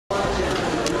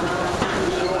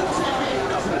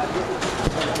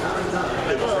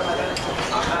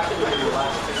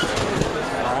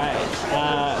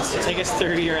us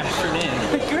through your afternoon.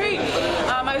 Great.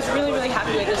 I was really, really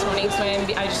happy with this morning's swim.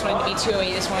 I just wanted to be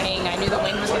 208 this morning. I knew the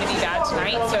wind was going to be bad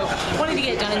tonight, so wanted to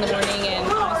get it done in the morning, and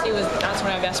honestly, that's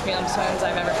one of my best prelim swims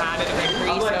I've ever had at a Grand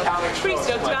Prix, so pretty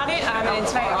stoked about it. And then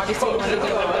tonight, obviously, wanted to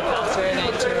be a little bit faster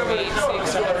than 208,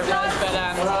 6, or whatever it was,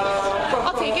 but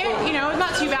I'll take it. You know,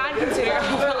 not too bad,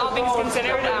 all things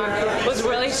considered. Was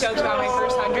really stoked about my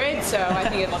first 100, so I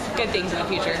think it's good things in the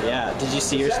future. Yeah. Did you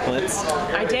see your splits?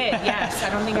 I did, yes. I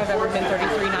don't think I've ever been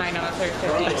 33.9 on a third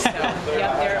 50, so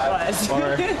yep, there it was.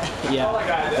 Or, yeah,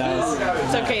 that was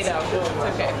it's okay though.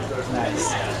 It's okay. Nice.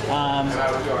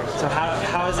 So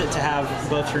how is it to have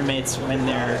both roommates win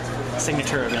their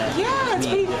signature event? Yeah, it's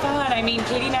pretty fun. I mean,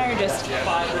 Katie and I are just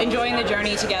enjoying the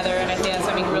journey together, and I think that's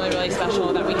something really, really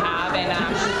special that we have. And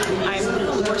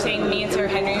we're staying, me and Sarah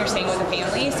Henry are staying with the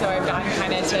family, so I've gotten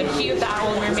kind of to be with that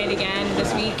old roommate again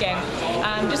this week,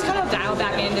 and just kind of dial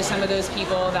back into some of those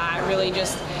people that really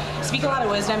just speak a lot of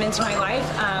wisdom into my life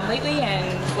lately,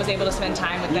 and was able to spend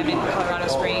time with them in Colorado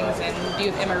Springs and be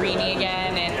with Emma Rini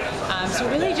again, and so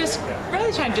really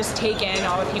trying to just take in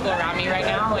all the people around me right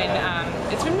now,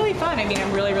 and it's been really fun. I mean,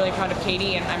 I'm really, really proud of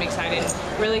Katie, and I'm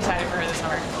really excited for her this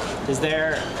summer. Is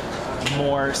there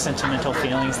more sentimental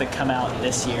feelings that come out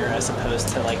this year as opposed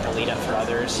to like the lead up for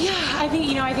others? Yeah, I think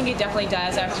it definitely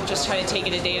does. I have to just try to take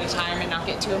it a day at a time and not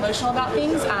get too emotional about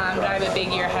things. But I have a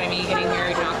big year ahead of me, getting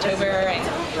married in October,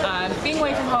 and being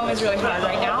away from home is really hard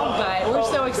right now, but we're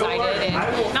so excited,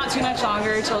 and not too much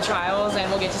longer till trials, and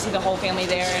we'll get to see the whole family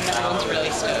there, and everyone's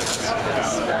really stoked.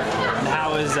 And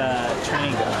how is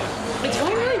training going? It's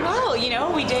going really well. You know,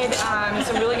 we did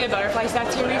some really good butterfly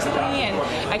stats here recently, and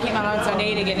I came out on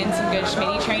Sunday to get in some good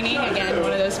Schmitty training. Again,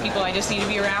 one of those people I just need to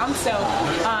be around. So,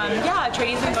 yeah,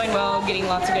 training's been going well, getting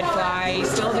lots of good fly,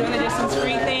 still doing the distance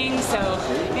free thing. So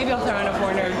maybe I'll throw in a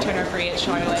 400 turner free at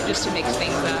Charlotte just to mix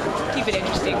things up, keep it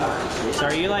interesting. So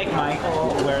are you like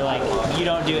Michael, where like you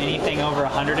don't do anything over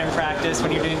 100 in practice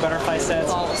when you're doing butterfly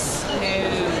sets? False.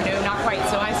 No, not quite.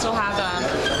 So I still have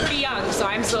pretty young, so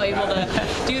I'm still able to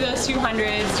do those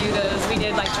 200s, do those. We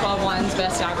did like 12 ones,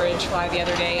 best average fly the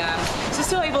other day. So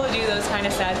still able to do those kind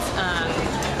of sets.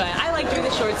 But I like doing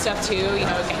the short stuff too. You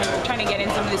know, trying to get in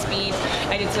some of the speed.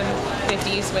 I did some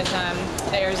 50s with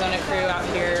the Arizona crew out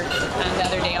here the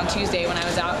other day on Tuesday when I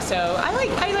was out. So I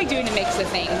like doing a mix of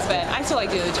things, but I still like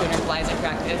doing the 200 flies in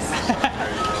practice.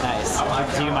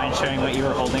 Nice. Do you mind showing what you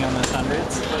were holding on those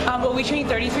hundreds? Well, we train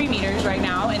 33 meters right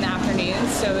now in the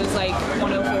afternoons, so it's like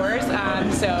 104s.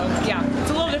 So yeah,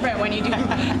 it's a little different when you do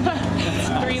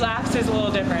 3 laps. It's a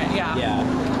little different. Yeah. Yeah.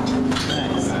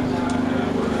 Nice.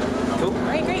 Cool. All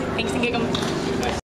right, great. Thanks, and Gig'em.